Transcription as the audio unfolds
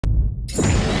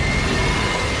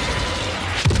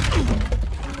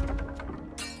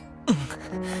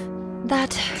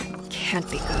That can't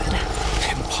be good.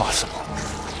 Impossible.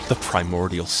 The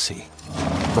primordial sea.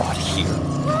 Brought here.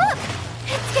 Look!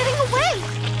 It's getting away!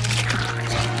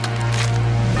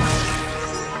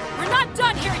 We're not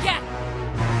done here yet!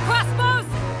 Crossbows!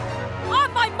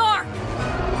 On my mark!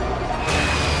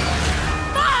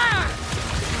 Fire!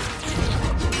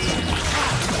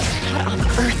 What on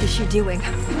earth is she doing?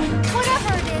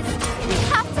 Whatever it is, we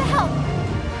have to help!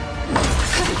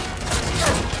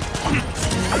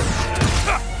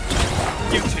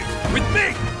 You two, with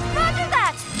me! Roger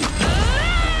that!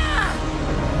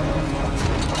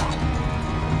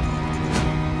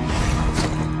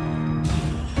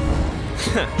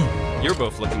 You're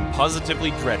both looking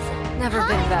positively dreadful. Never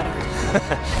been better.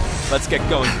 Let's get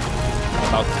going.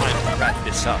 About time to wrap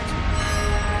this up.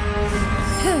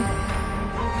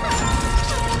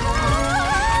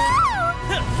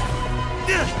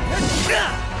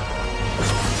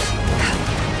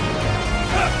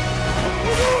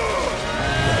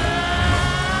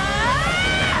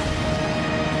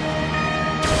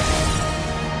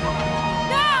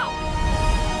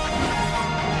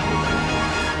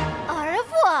 Au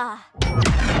revoir!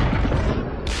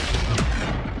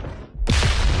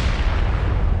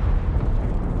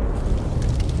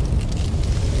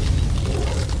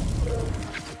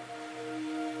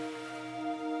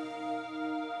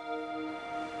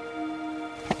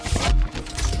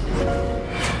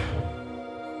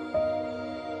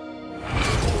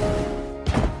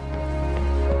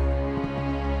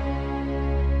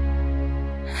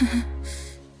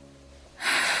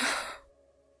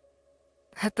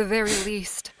 At the very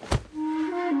least,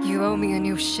 you owe me a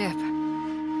new ship.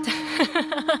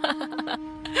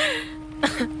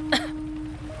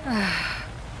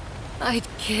 I'd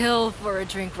kill for a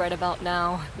drink right about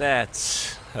now.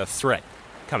 That's a threat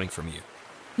coming from you.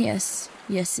 Yes,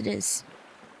 it is.